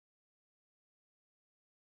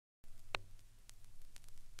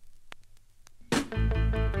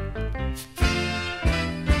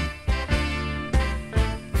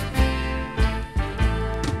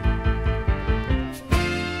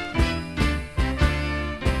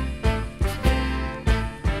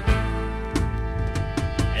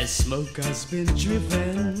smoke has been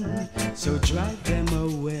driven, so drive them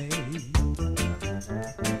away.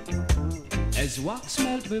 As wax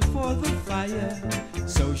melt before the fire,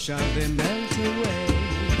 so shall they melt away.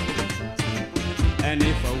 And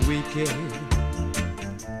if a wicked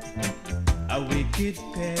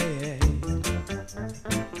pay,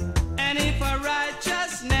 and if a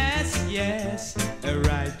righteousness, yes, a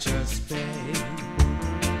righteous pay,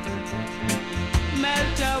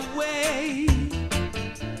 melt away,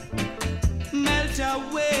 melt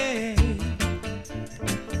away,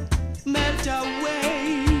 melt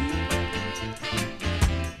away,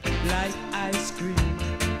 like ice cream.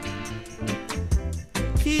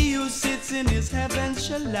 He who sits in his heaven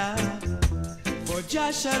shall laugh, for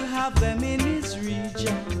Jah shall have them in his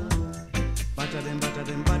region. Butter them to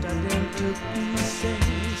pieces.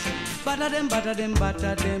 Butter them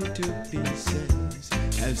to pieces.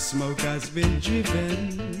 As smoke has been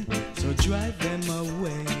driven, so drive them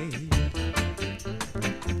away.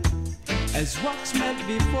 As wax melt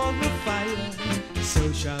before the fire,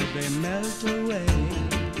 so shall they melt away.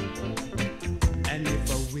 And if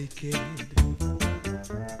a wicked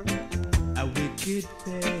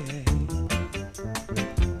pay,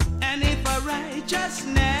 and if a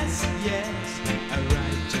righteousness, yes, a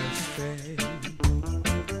righteous pay,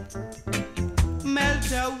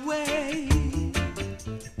 melt away,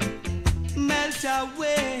 melt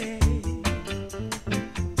away,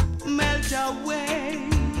 melt away,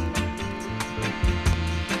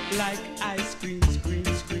 like ice cream, scream,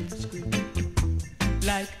 scream, scream,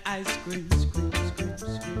 like ice cream, scream, scream,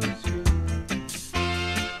 scream, scream.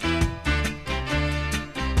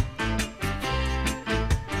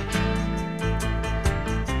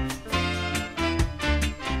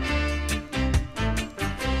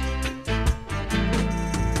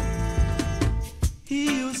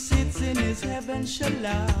 Heaven shall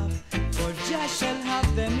laugh, for Jah shall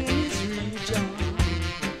have them in his region.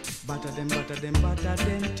 Butter them to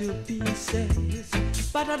pieces.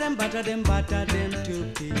 Butter them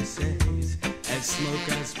to pieces. As smoke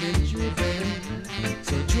has been driven,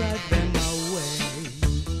 so drive them away.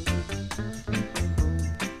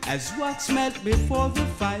 As wax melt before the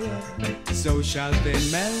fire, so shall they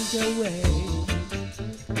melt away.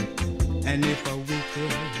 And if a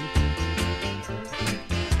wicked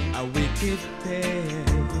pay,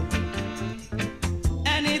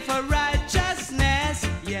 and if a righteousness,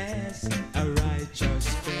 yes, a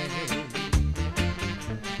righteous pay,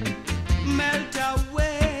 melt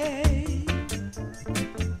away,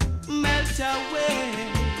 melt away,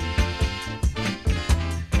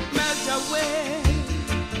 melt away,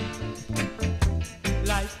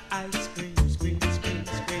 like ice cream, scream, scream,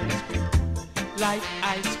 scream, scream, like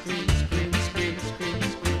ice cream, scream, scream, scream,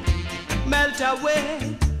 scream, melt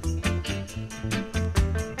away,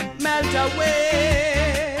 melt away.